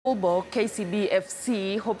Football, KCB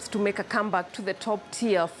FC hopes to make a comeback to the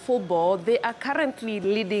top-tier football. They are currently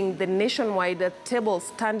leading the nationwide table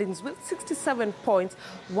standings with 67 points,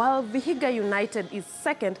 while Vihiga United is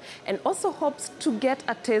second and also hopes to get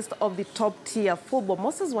a taste of the top-tier football.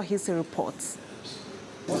 Moses Wahisi reports.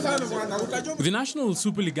 With the National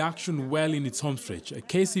Super League action well in its home stretch,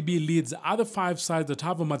 KCB leads other 5 sides that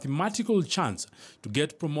have a mathematical chance to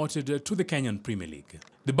get promoted to the Kenyan Premier League.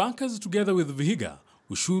 The Bankers, together with Vihiga,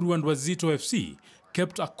 Ushuru and Wazito FC,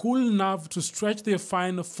 kept a cool nerve to stretch their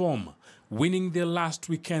fine form, winning their last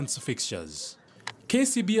weekend's fixtures.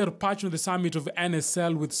 KCB are perched on the summit of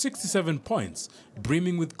NSL with 67 points,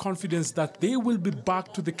 brimming with confidence that they will be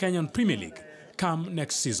back to the Kenyan Premier League come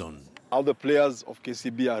next season. All the players of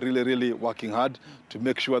KCB are really working hard to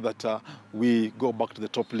make sure that we go back to the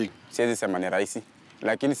top league. Siwezi sema ni rahisi,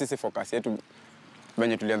 lakini sisi focus yetu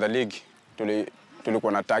venye tulianza league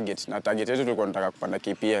tulikuwa na target yetu tulikuwa tunataka kupanda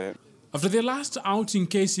KPL. After their last outing,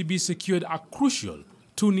 KCB secured a crucial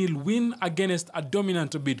 2-0 win against a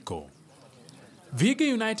dominant Bidco. Vihiga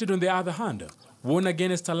United, on the other hand, won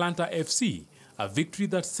against Talanta FC, a victory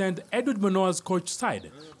that sent Edward Manoa's coach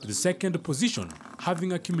side to the second position,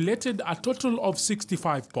 having accumulated a total of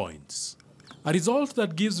 65 points. A result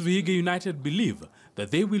that gives Vihiga United belief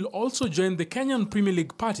that they will also join the Kenyan Premier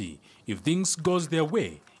League party if things goes their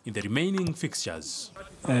way in the remaining fixtures.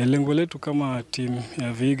 Lengo letu kama team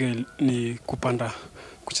ya Vihiga ni kupanda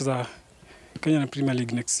kucheza Kenyan Premier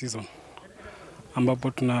League next season,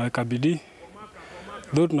 ambapo tunaweka bidii.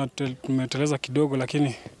 Though tumeteleza kidogo,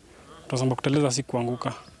 lakini tunasema kuteleza si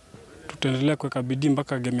kuanguka. Tutaendelea kuweka bidii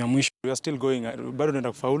mpaka game ya mwisho. We are still going, bado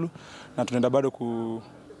tunaenda kufaulu na tunaenda bado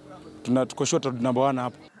tuko short number 1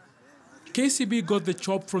 hapo. KCB got the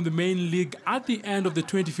chop from the main league at the end of the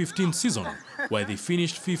 2015 season, where they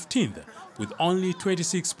finished 15th with only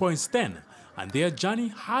 26 points then, and their journey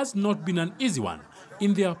has not been an easy one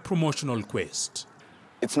in their promotional quest.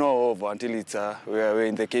 It's not over until we're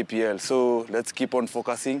in the KPL, so let's keep on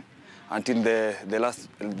focusing until the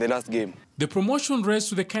last game. The promotion race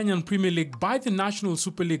to the Kenyan Premier League by the National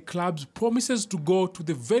Super League clubs promises to go to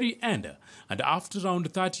the very end, and after round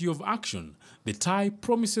 30 of action, the tie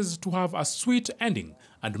promises to have a sweet ending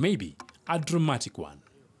and maybe a dramatic one.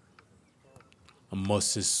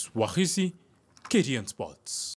 Moses Wahisi, KTN Sports.